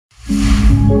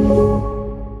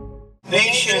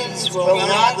Nations will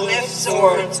not lift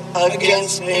swords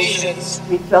against nations.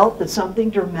 We felt that something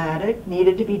dramatic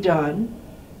needed to be done.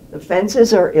 The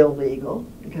fences are illegal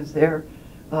because they're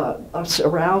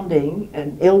surrounding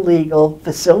an illegal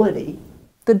facility.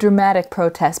 The dramatic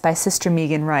protest by Sister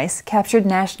Megan Rice captured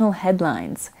national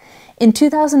headlines. In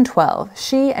 2012,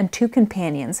 she and 2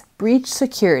 companions breached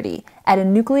security at a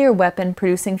nuclear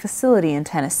weapon-producing facility in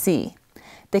Tennessee.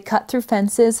 They cut through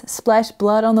fences, splashed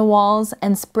blood on the walls,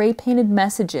 and spray-painted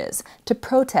messages to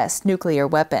protest nuclear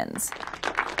weapons.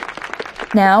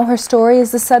 Now, her story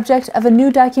is the subject of a new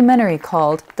documentary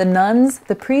called The Nuns,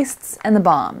 the Priests, and the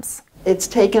Bombs. It's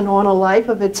taken on a life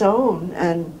of its own,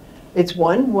 and it's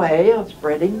one way of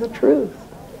spreading the truth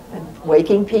and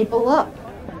waking people up.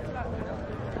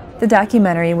 The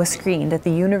documentary was screened at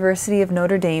the University of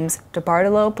Notre Dame's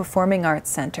DeBartolo Performing Arts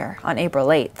Center on April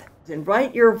 8th.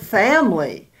 Invite your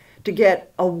family to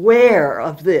get aware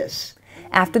of this.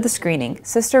 After the screening,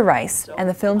 Sister Rice and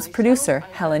the film's producer,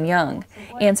 Helen Young,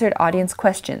 answered audience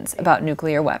questions about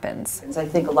nuclear weapons. I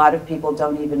think a lot of people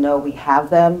don't even know we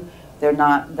have them. They're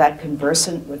not that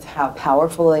conversant with how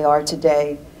powerful they are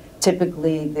today.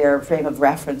 Typically, their frame of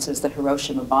reference is the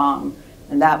Hiroshima bomb,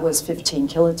 and that was 15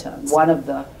 kilotons. One of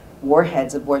the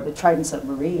warheads aboard the Trident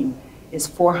submarine is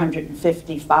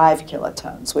 455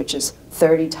 kilotons, which is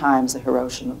 30 times the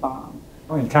Hiroshima bomb.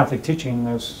 In Catholic teaching,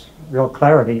 there's real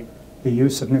clarity. The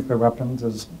use of nuclear weapons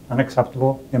is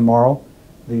unacceptable, immoral.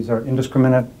 These are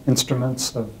indiscriminate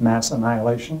instruments of mass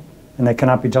annihilation, and they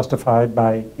cannot be justified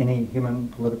by any human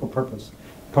political purpose.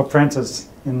 Pope Francis,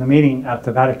 in the meeting at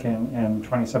the Vatican in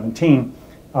 2017,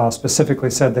 specifically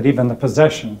said that even the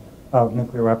possession of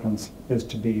nuclear weapons is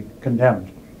to be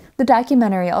condemned. The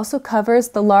documentary also covers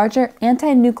the larger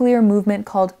anti-nuclear movement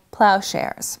called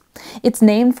Plowshares. It's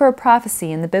named for a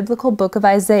prophecy in the biblical book of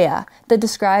Isaiah that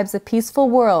describes a peaceful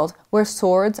world where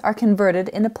swords are converted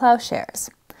into plowshares.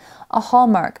 A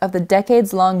hallmark of the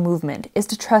decades-long movement is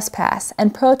to trespass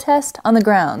and protest on the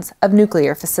grounds of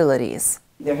nuclear facilities.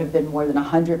 There have been more than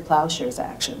 100 plowshares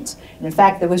actions. And in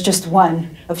fact, there was just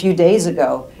one a few days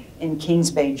ago in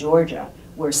Kings Bay, Georgia,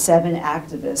 where 7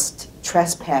 activists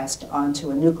trespassed onto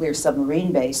a nuclear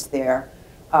submarine base there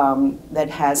that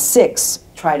has 6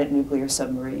 Trident nuclear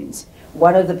submarines.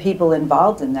 One of the people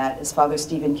involved in that is Father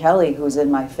Stephen Kelly, who's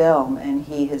in my film, and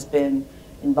he has been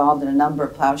involved in a number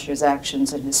of plowshares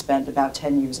actions and has spent about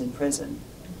 10 years in prison.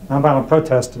 Nonviolent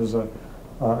protest is a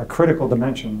critical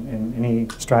dimension in any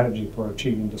strategy for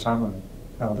achieving disarmament.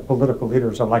 The political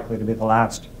leaders are likely to be the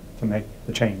last to make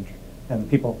the change, and the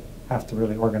people have to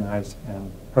really organize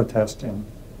and protest and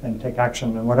take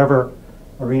action in whatever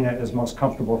arena is most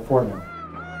comfortable for them.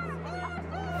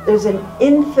 There's an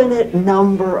infinite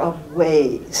number of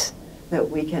ways that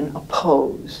we can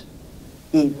oppose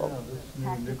evil.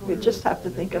 We just have to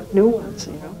think of new ones,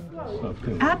 you know.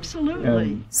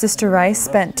 Absolutely. Sister Rice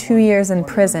spent 2 years in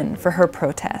prison for her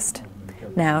protest.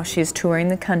 Now she's touring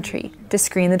the country to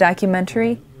screen the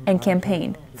documentary and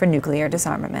campaign for nuclear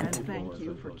disarmament. Thank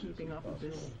you for keeping up with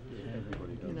this.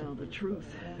 You know, the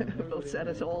truth will set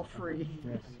us all free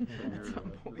at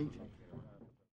some point.